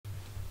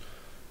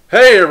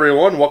Hey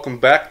everyone, welcome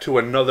back to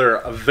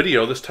another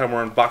video. This time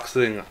we're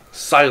unboxing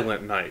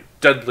Silent Night,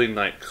 Deadly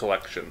Night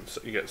collection. So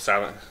you get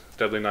Silent,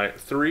 Deadly Night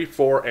 3,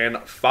 4, and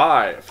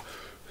 5.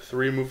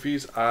 3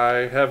 movies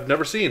I have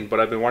never seen, but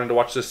I've been wanting to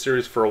watch this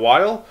series for a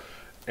while.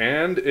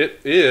 And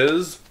it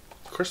is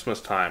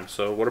Christmas time,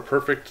 so what a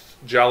perfect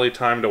jolly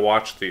time to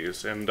watch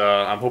these. And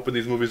I'm hoping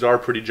these movies are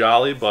pretty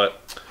jolly,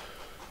 but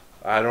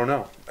I don't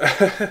know.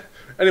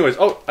 Anyways,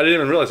 oh, I didn't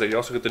even realize that you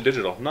also get the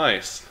digital.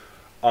 Nice.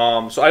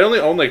 So I only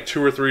own like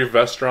 2 or 3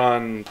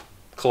 Vestron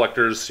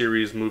collectors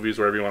series movies,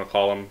 whatever you want to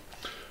call them.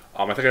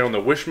 I think I own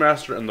the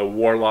Wishmaster and the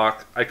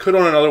Warlock. I could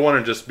own another one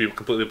and just be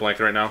completely blank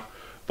right now,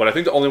 but I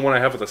think the only one I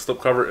have with a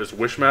slipcover is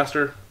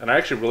Wishmaster, and I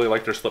actually really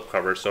like their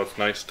slipcovers, so it's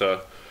nice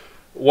to...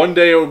 One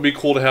day it would be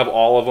cool to have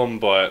all of them,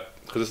 but...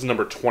 Because this is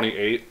number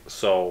 28,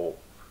 so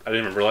I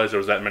didn't even realize there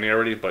was that many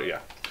already, but yeah.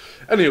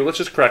 Anyway, let's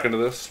just crack into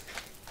this.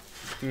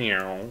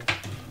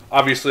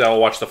 Obviously, I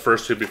will watch the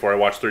first 2 before I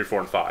watch 3,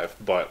 4, and 5,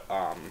 but...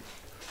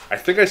 I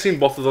think I've seen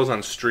both of those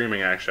on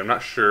streaming, actually. I'm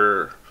not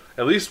sure.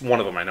 At least one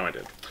of them I know I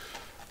did.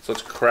 So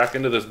let's crack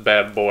into this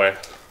bad boy.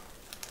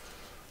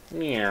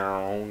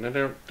 And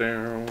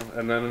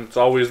then it's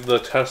always the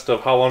test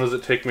of how long does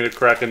it take me to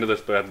crack into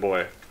this bad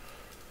boy.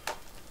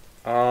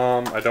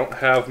 I don't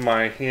have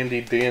my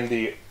handy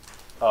dandy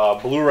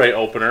Blu-ray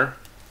opener.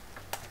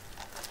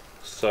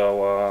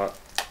 So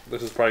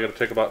this is probably going to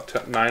take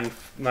about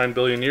 9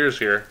 billion years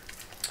here.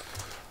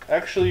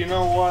 Actually, you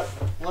know what?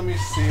 Let me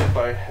see if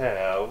I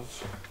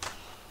have...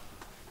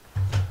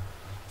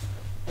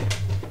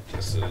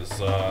 This is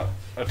a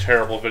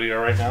terrible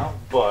video right now,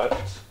 but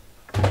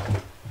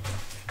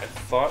I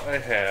thought I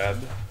had...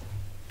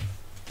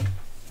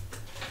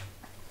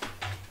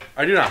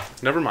 I do not.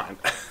 Never mind.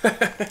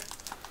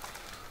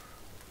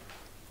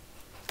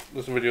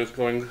 This video is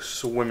going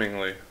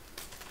swimmingly.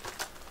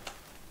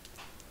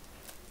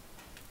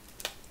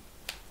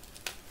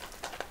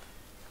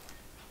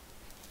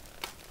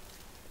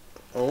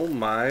 Oh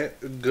my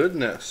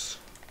goodness.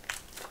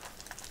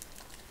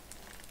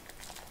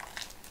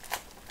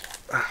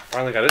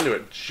 Finally got into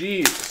it.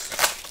 Jeez.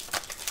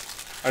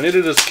 I need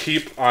to just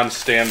keep on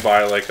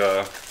standby like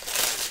a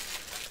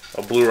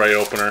Blu-ray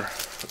opener.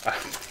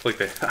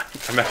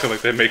 I'm acting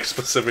like they make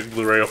specific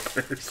Blu-ray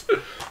openers.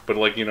 But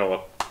like, you know,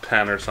 a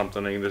pen or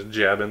something you can just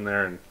jab in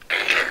there and...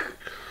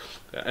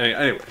 Yeah,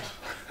 anyways.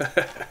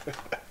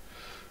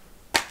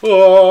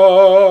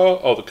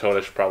 Oh, the code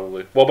I should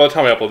probably... Well, by the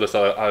time I upload this,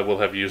 I will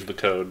have used the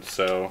code,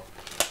 so...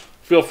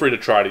 Feel free to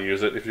try to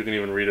use it if you can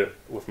even read it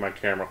with my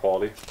camera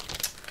quality.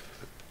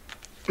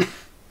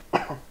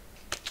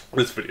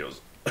 This video's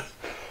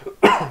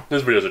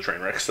a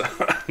train wreck, so...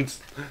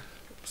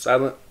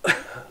 Silent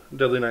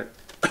Deadly Night.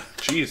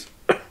 Jeez.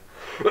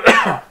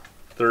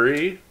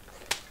 3,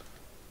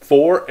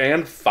 4,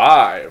 and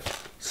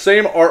 5.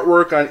 Same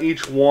artwork on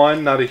each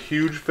one. Not a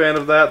huge fan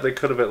of that. They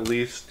could have at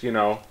least, you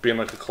know, being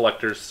like a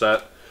collector's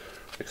set,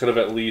 they could have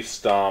at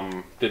least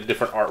did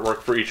different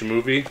artwork for each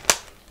movie.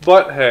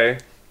 But hey,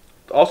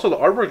 also the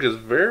artwork is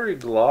very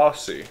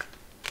glossy.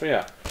 So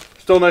yeah,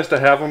 still nice to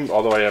have them,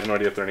 although I have no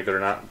idea if they're any good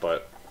or not,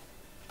 but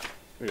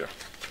yeah.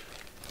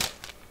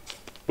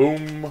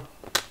 Boom.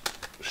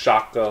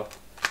 Shaka.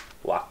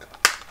 Laka.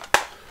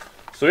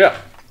 So yeah,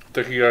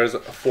 thank you guys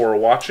for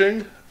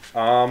watching.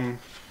 I'll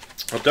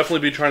definitely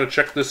be trying to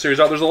check this series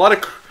out. There's a lot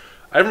of...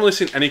 I haven't really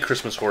seen any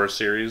Christmas horror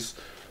series.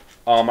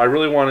 I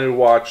really want to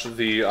watch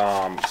the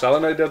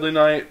Silent Night, Deadly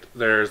Night.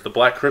 There's the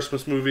Black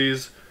Christmas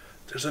movies.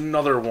 There's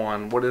another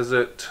one. What is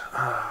it?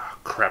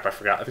 Crap, I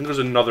forgot. I think there's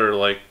another,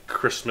 like,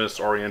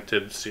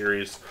 Christmas-oriented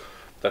series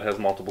that has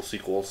multiple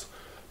sequels.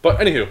 But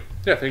anywho,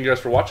 yeah, thank you guys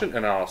for watching,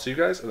 and I'll see you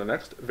guys in the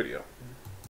next video.